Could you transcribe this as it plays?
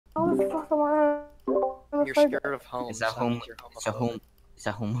the fuck am I? You're scared of homes. Is that Is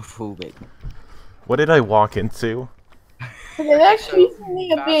that homophobic? What did I walk into? They're accusing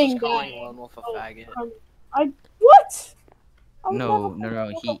me of being calling gay. Lone Wolf a faggot. What? No.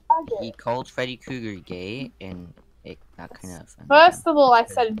 He called Freddy Krueger gay, and that kind of. First of all, I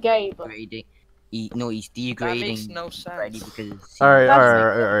said gay, but he's degrading. That makes no sense. Freddy because. All right.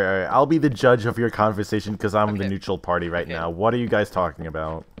 I'll be the judge of your conversation because I'm the neutral party right now. What are you guys talking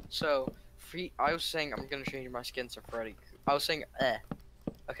about? So, I was saying I'm gonna change my skin to Freddy. I was saying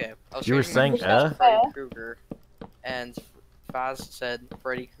Okay. You were saying Freddy Krueger, and Faz said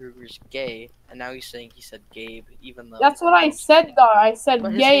Freddy Krueger's gay, and now he's saying he said Gabe, even though. That's what I said, though. I said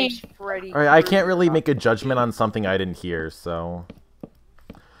but gay. Alright, I can't really make a judgment on something I didn't hear, so.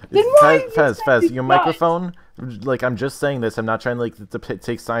 Fez, your microphone. Like, I'm just saying this. I'm not trying to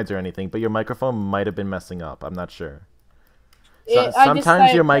take sides or anything, but your microphone might have been messing up. I'm not sure.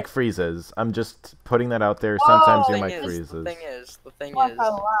 Sometimes your mic freezes. I'm just putting that out there. Sometimes your mic freezes. The thing is,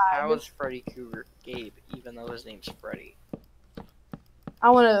 how is Freddy Krueger Gabe, even though his name's Freddy? I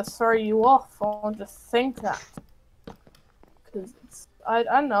want to throw you off. I want to think that. Because I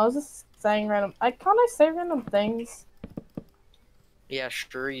don't know, I was just saying random. Can't I say random things? Yeah,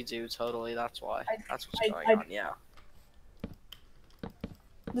 sure you do, totally. That's why. That's what's going on, yeah.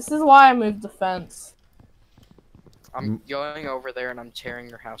 This is why I moved the fence. I'm going over there and I'm tearing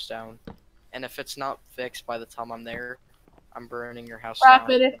your house down. And if it's not fixed by the time I'm there, I'm burning your house down.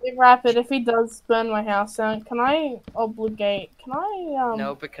 Rapid, if he does burn my house down, can I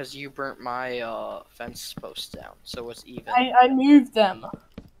No, because you burnt my fence posts down, so it's even. I moved them.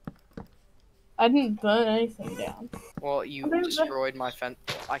 I didn't burn anything down. Well, you destroyed my fence.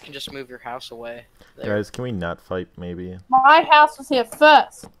 I can just move your house away. There. Guys, can we not fight, maybe? My house was here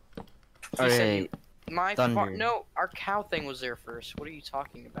first. Okay. No, our cow thing was there first. What are you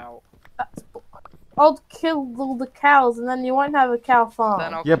talking about? I'll kill all the cows, and then you won't have a cow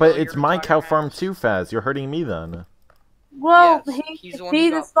farm. Yeah, but it's my cow farm too, Faz. You're hurting me then. Well, he's the one who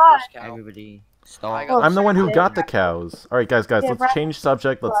got the first cow. Everybody, stop. I'm the one who got the cows. All right, guys, let's change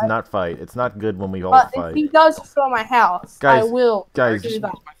subject. Let's not fight. It's not good when we all fight. But if he does destroy my house, I will do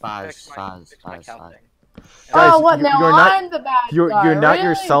that. Faz. Oh, what now? I'm the bad guy. You're not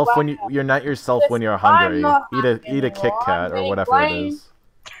yourself when you're hungry. Eat a Kit Kat or whatever it is.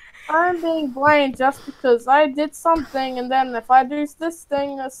 I'm being blamed just because I did something, and then if I do this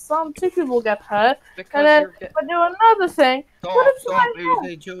thing, two people get hurt, and then if I do another thing, what if it was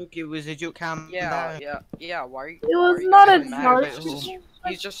a joke. It was a joke. Yeah. Why are you? It was not a joke.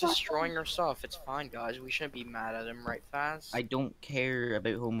 He's just destroying your stuff. It's fine, guys. We shouldn't be mad at him, right, Faz? I don't care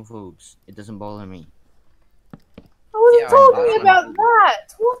about homophobes. It doesn't bother me. I wasn't talking about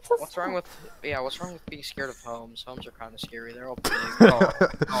that. What's wrong with being scared of homes? Homes are kind of scary. They're all big.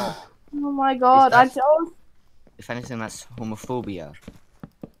 Oh my god! If anything, that's homophobia.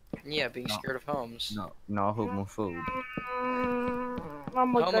 Yeah, being scared of homes. No, not homophobe.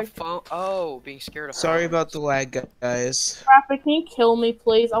 Being scared of. Sorry homes. about the lag, guys. Rapper, can you kill me,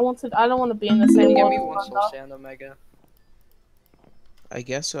 please? I don't want to be in the same Give world. me one soul stand, Omega. I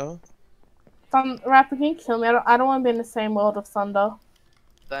guess so. Rapper, can you kill me? I don't want to be in the same world of Thunder.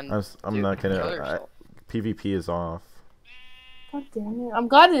 Then I'm not gonna. PvP is off. God damn it! I'm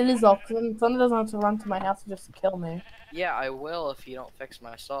glad it is off, because then Thunder doesn't have to run to my house just to kill me. Yeah, I will if you don't fix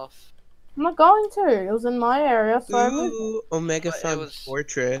my stuff. I'm not going to. It was in my area, so Ooh, Omega found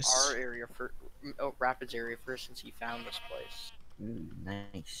Fortress. Our area Rapid's area first, since he found this place.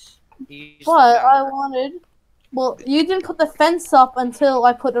 Nice. What I wanted. Well, you didn't put the fence up until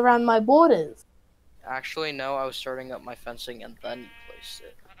I put around my borders. Actually, no. I was starting up my fencing and then placed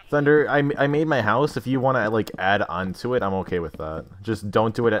it. Thunder, I made my house. If you want to like add onto it, I'm okay with that. Just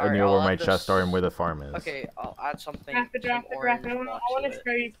don't do it near where my chest are and where the farm is. Okay, I'll add something. Rapid. I want to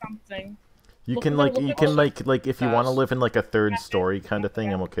show you something. You can like if you want to live in like a third story kind of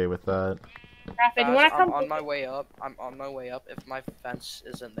thing, I'm okay with that. Rapid, you want to come? I'm on my way up. If my fence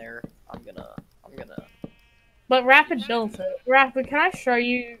isn't there, I'm gonna. But Rapid built it. Rapid, can I show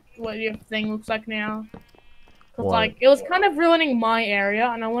you what your thing looks like now? Cause like it was kind of ruining my area,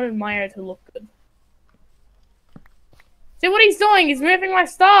 and I wanted my area to look good. See what he's doing? He's moving my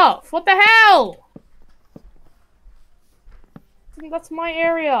stuff. What the hell? That's my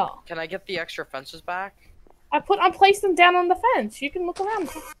area. Can I get the extra fences back? I placed them down on the fence. You can look around.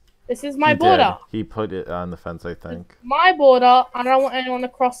 This is my border. He put it on the fence, I think. My border. I don't want anyone to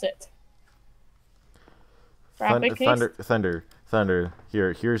cross it. Thunder.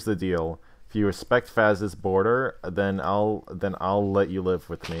 Here's the deal. If you respect Faz's border, then I'll let you live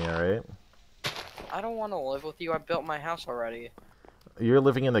with me. All right? I don't want to live with you. I built my house already. You're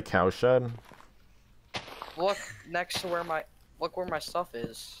living in the cow shed? Look next to where my stuff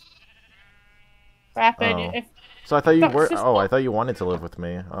is. Rapid. Oh. If So I thought you were. just Oh, I thought you wanted to live with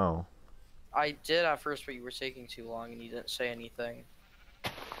me. Oh. I did at first, but you were taking too long and you didn't say anything.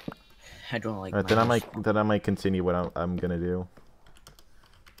 I don't like. Alright, then I might continue what I'm gonna do.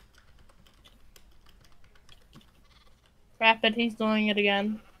 Rapid, he's doing it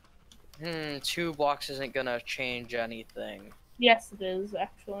again. 2 blocks isn't gonna change anything. Yes, it is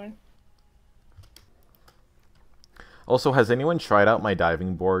actually. Also, has anyone tried out my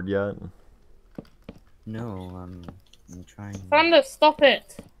diving board yet? No, I'm trying. Thunder, stop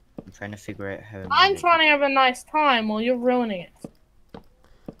it! I'm trying to figure out how. I'm trying to have a nice time while you're ruining it.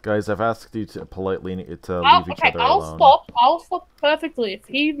 Guys, I've asked you to politely to leave each other I'll alone. stop. I'll stop perfectly if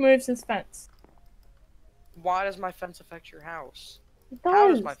he moves his fence. Why does my fence affect your house? It How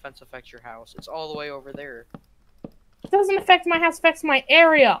does. does my fence affect your house? It's all the way over there. It doesn't affect my house. It affects my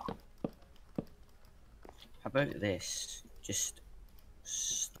area. How about this? Just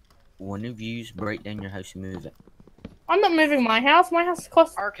one of you's break down your house and move it. I'm not moving my house. My house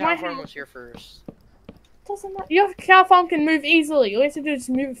costs. Our My cow farm house was here first. doesn't matter. Your cow farm can move easily. All you have to do is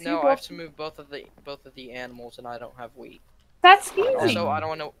move a few No, I have blocks. to move both of the animals, and I don't have wheat. That's easy. Also, I don't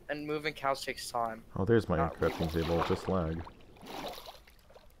want to. And moving cows takes time. Oh, there's my Not crafting table. Just lag.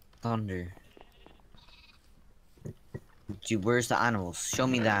 Thunder. Dude, where's the animals? Show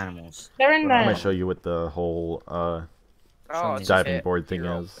me the animals. They're in I'm there. gonna show you what the whole Oh, it's diving okay. board thing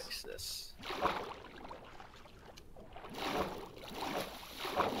Here, I'll is. fix this.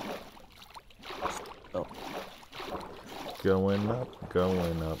 Oh, Going up,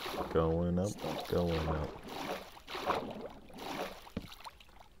 going up, going up, going up.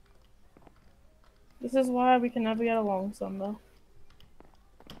 This is why we can never get along, Thunder.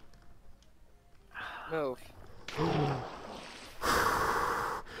 Move.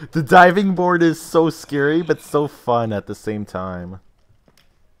 The diving board is so scary, but so fun at the same time.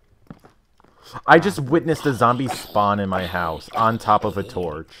 I just witnessed a zombie spawn in my house on top of a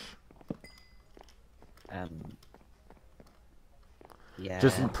torch. yeah.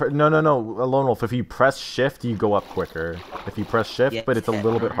 Just no, Lone Wolf. If you press shift, you go up quicker. If you press shift, Yeah, but it's a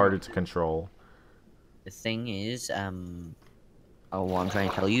little bit harder to control. The thing is, oh, what I'm trying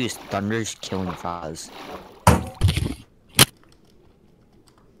to tell you is Thunder's killing Faz.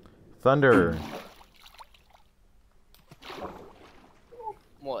 Thunder,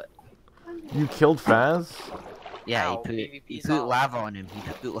 What? you killed Faz? Yeah, Ow, he PvP's put off. lava on him. He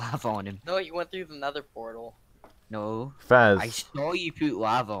put lava on him. No, you went through the nether portal. No, Faz. I saw you put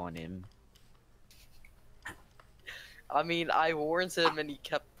lava on him. I mean, I warned him and he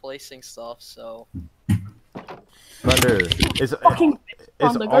kept placing stuff, so. Thunder, is Fucking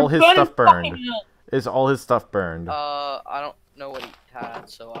Thunder, all go his burn stuff his burned? fucking house. Is all his stuff burned? I don't know what he had,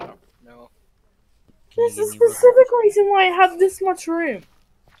 so I don't know. Can you There's a give me what- specific reason why I have this much room.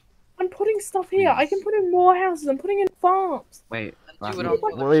 I'm putting stuff here. I can put in more houses. I'm putting in farms. Wait, Then do it last-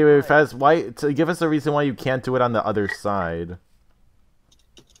 on the other Wait, side. Faz. Why? To give us a reason why you can't do it on the other side.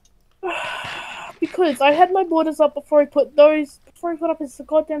 Because I had my borders up before I put up his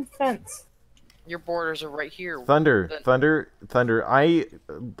goddamn fence. Your borders are right here. Thunder, Then- Thunder.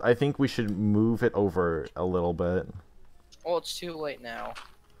 I think we should move it over a little bit. Well, it's too late now.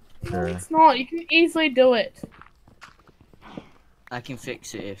 No, Sure. it's not. You can easily do it. I can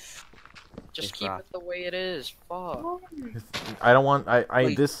fix it if. Just It's keep rough. it the way it is. Fuck. I don't want.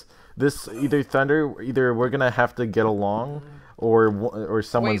 Wait. This either Thunder. Either we're gonna have to get along, or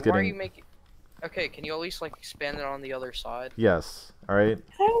someone's Wait, why are you getting. making? Okay, can you at least like expand it on the other side? Yes. All right.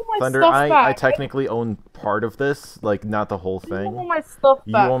 I want my Thunder, stuff I back. technically own part of this, like not the whole I thing. want my stuff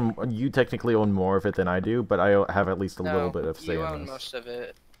back. You technically own more of it than I do, but I have at least a little bit of say you in own this. most of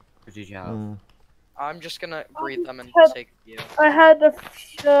it. What did you have? Mm. I'm just gonna breed them and had- take you. I had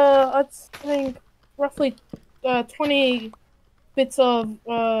I think roughly 20 bits of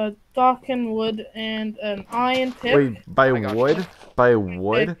darkened wood and an iron pick. Wait, by I got wood? you. By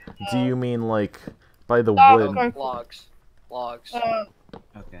wood? Do you mean like by the Dark wood? oak. Logs. Logs.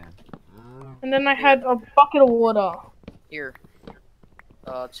 Okay. And then I had a bucket of water. Here.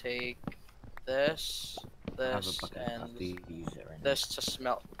 Take this, I have a this, bucket and of coffee, use it right now. this to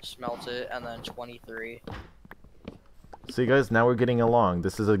smelt it, and then 23. See, guys, now we're getting along.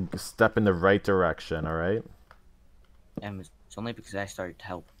 This is a step in the right direction. All right. It's only because I started to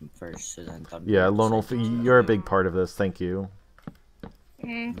help him first, so then. Thunder Yeah, said- Lone Wolf, you're a big part of this. Thank you.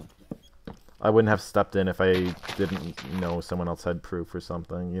 Mm. I wouldn't have stepped in if I didn't know someone else had proof or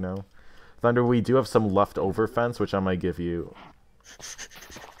something. You know. Thunder, we do have some leftover fence, which I might give you.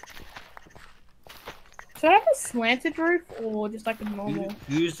 Should I have a slanted roof or just like a normal?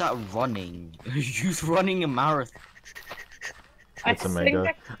 Who's that running? Who's running a marathon? It's I Omega.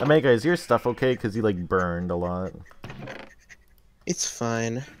 think Omega, is your stuff okay? Because you, like, burned a lot. It's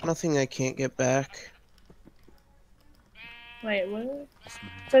fine. Nothing I can't get back. Wait, what?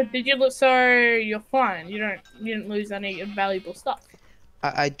 So did you look? So you're fine. You didn't lose any valuable stuff.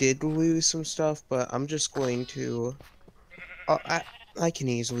 I did lose some stuff, but I'm just going to... I can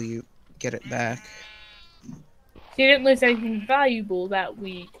easily get it back. So you didn't lose anything valuable that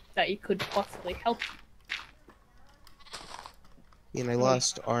you could possibly help you. I mean, I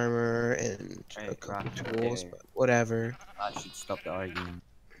lost armor and a couple tools, but whatever. I should stop the argument.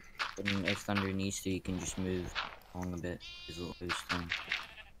 And if Thunder needs to, you can just move along a bit. His little boost thing.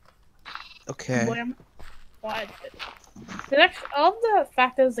 Okay. Boy, I'm quiet. I love the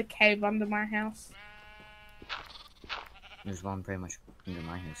fact there's a cave under my house. There's one pretty much under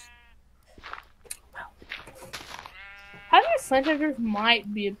my house. Having a slanted roof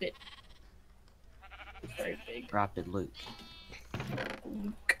might be a bit very big. Rapid Luke.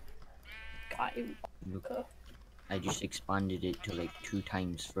 Luke. I just expanded it to like 2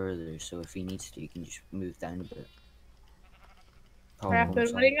 times further, so if he needs to, he can just move down a bit.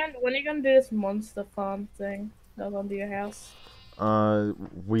 Rapid, when are you gonna do this monster farm thing that was under your house?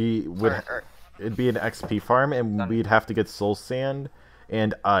 We would. It'd be an XP farm, and we'd have to get soul sand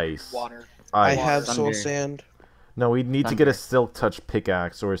and ice. Water. I have soul sand. No, we'd need to get a silk touch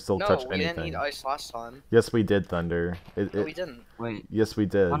pickaxe or a silk touch No, we anything. didn't need ice last time. Yes, we did, Thunder. No, we didn't. Wait. Yes, we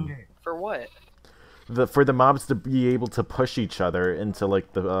did. Thunder. For what? For the mobs to be able to push each other into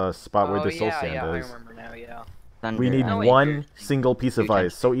like the spot where the soul sand I is. remember now. Yeah. Thunder, We need No, wait, one single piece of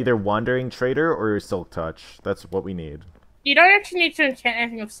ice. So either Wandering Trader or Silk Touch. That's what we need. You don't actually need to enchant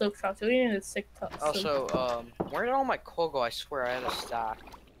anything with silk touch. You need a sick touch. Also, where did all my coal go? I swear I had a stack.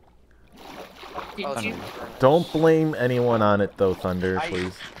 Did you? Don't blame anyone on it though, Thunder,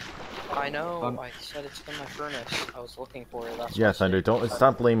 please. I know. I said it's in my furnace. I was looking for it. That's Yeah, Thunder, don't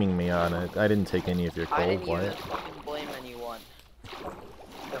stop blaming me on it. I didn't take any of your I coal. didn't What? even fucking blame anyone.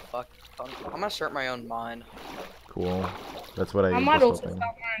 The fuck? I'm gonna start my own mine. Cool. That's what I I was might also hoping.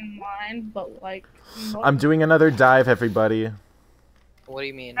 start my own mine, but like. I'm doing another dive, everybody. What do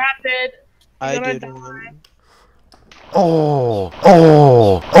you mean? Rapid. I You're gonna did die. one. Oh!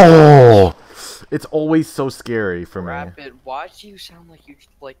 It's always so scary for me. Rapid. Why do you sound like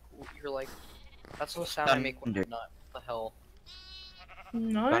you're like? That's the sound I make when I'm not. What the hell?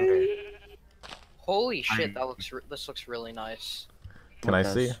 No. Thunder. Holy shit! This looks really nice. Can I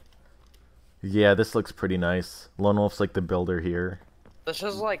see? Yeah, this looks pretty nice. Lone Wolf's like the builder here. This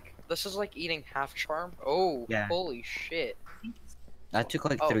is like eating half charm. Oh, Yeah. Holy shit! That took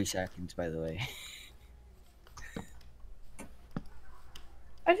like 3 seconds, by the way.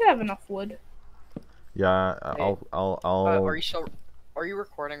 I should have enough wood. Yeah, Hey, I'll. Are you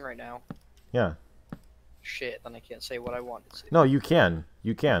recording right now? Yeah. Shit, then I can't say what I want to say. No, you can.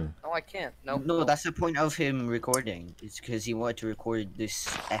 You can. No, I can't. No. No, that's the point of him recording. It's because he wanted to record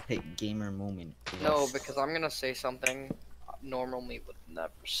this epic gamer moment. No, because I'm gonna say something normal me would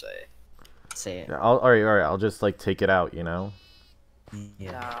never say. Say it. Yeah, alright. I'll just like take it out, you know.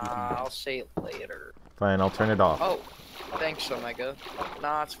 Yeah. Nah, I'll say it later. Fine, I'll turn it off. Oh, thanks, Omega.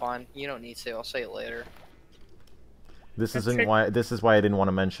 Nah, it's fine. You don't need to. I'll say it later. This is why I didn't want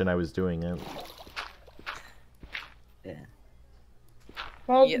to mention I was doing it. Yeah.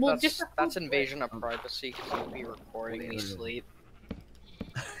 Well, Yeah, we'll that's invasion of privacy because you'll be recording me sleep.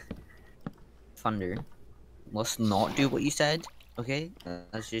 Thunder. Let's not do what you said, okay?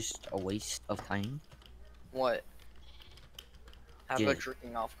 That's just a waste of time. What? Have a Yeah.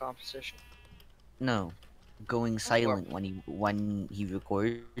 drinking off competition. No. Going silent when he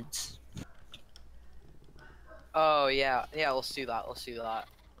records. Oh yeah, let's do that.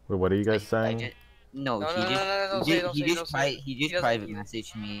 Wait, what are you guys saying? No, don't say it, He don't say it. just He doesn't- private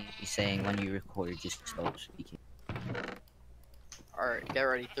messaged me saying when you record, just stop speaking. Alright, get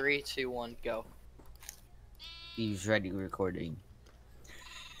ready. 3, 2, 1, go. He's ready recording.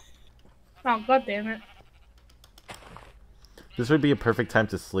 Oh, god damn it. This would be a perfect time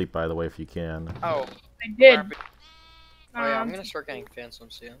to sleep, by the way, if you can. Oh, I did. rapid. Oh yeah, I'm gonna start getting Phantom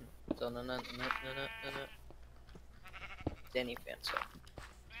soon. Danny Phantom.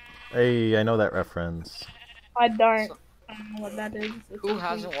 Hey, I know that reference. I don't. I don't know what that is. Who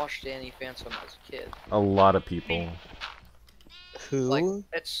hasn't watched Danny Phantom as a kid? A lot of people. Who? Like,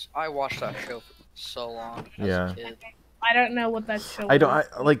 I watched that show for so long as Yeah. a kid. I don't know what that show I don't is.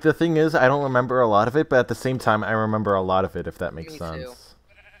 like the thing is I don't remember a lot of it, but at the same time I remember a lot of it if that makes Me too. sense.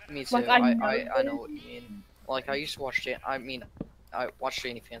 Me too. Like, I I know know what you mean. Like I used to watch I watched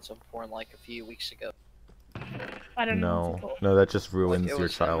Danny Phantom porn like a few weeks ago. I don't know what No, to call it. no, that just ruins it your was him and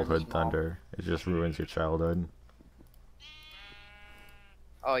his childhood, mom. Thunder. It just ruins your childhood.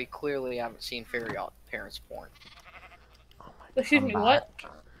 Oh, you clearly haven't seen fairy parents porn. Excuse me, what?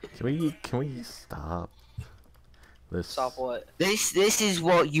 Can we stop this? Stop what? This is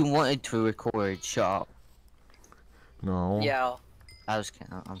what you wanted to record. Shut up. No. Yeah. I'm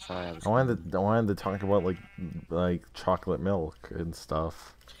sorry. I wanted to talk about like chocolate milk and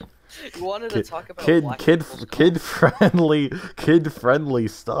stuff. You wanted to talk about kid friendly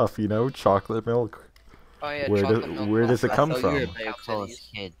stuff, you know, chocolate milk. Oh yeah, Where chocolate milk. where does it come You from? were better call us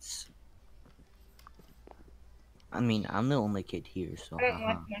kids. I mean, I'm the only kid here, so I don't like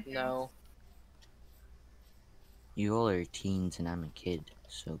haha. that. No. You all are teens and I'm a kid,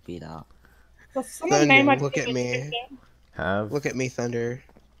 so be that. Well, someone name my Thunder, look kid at me. 15. Look at me, Thunder.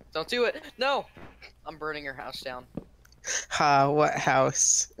 Don't do it. No. I'm burning your house down. Ha, what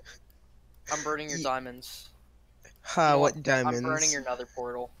house? I'm burning your diamonds. Ha, You know what diamonds? I'm burning your nether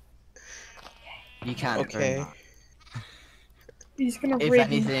portal. You can't Okay. burn that. He's gonna If read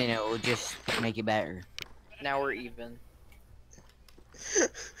anything, it will just make it better. Now we're even.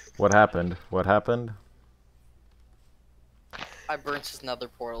 What happened? What happened? I burnt his nether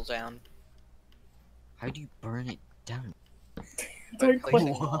portal down. How do you burn it down? By Don't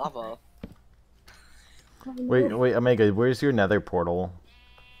placing quit. lava. Wait, Omega, where's your nether portal?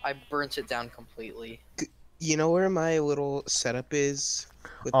 I burnt it down completely. You know where my little setup is?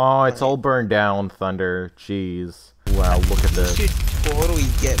 With Oh, it's my- all burned down, Thunder. Jeez. Wow, look at You this. should totally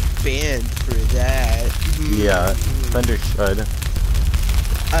get banned for that. Yeah, Thunder should.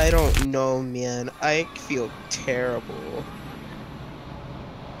 I don't know, man. I feel terrible.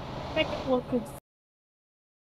 Make it look good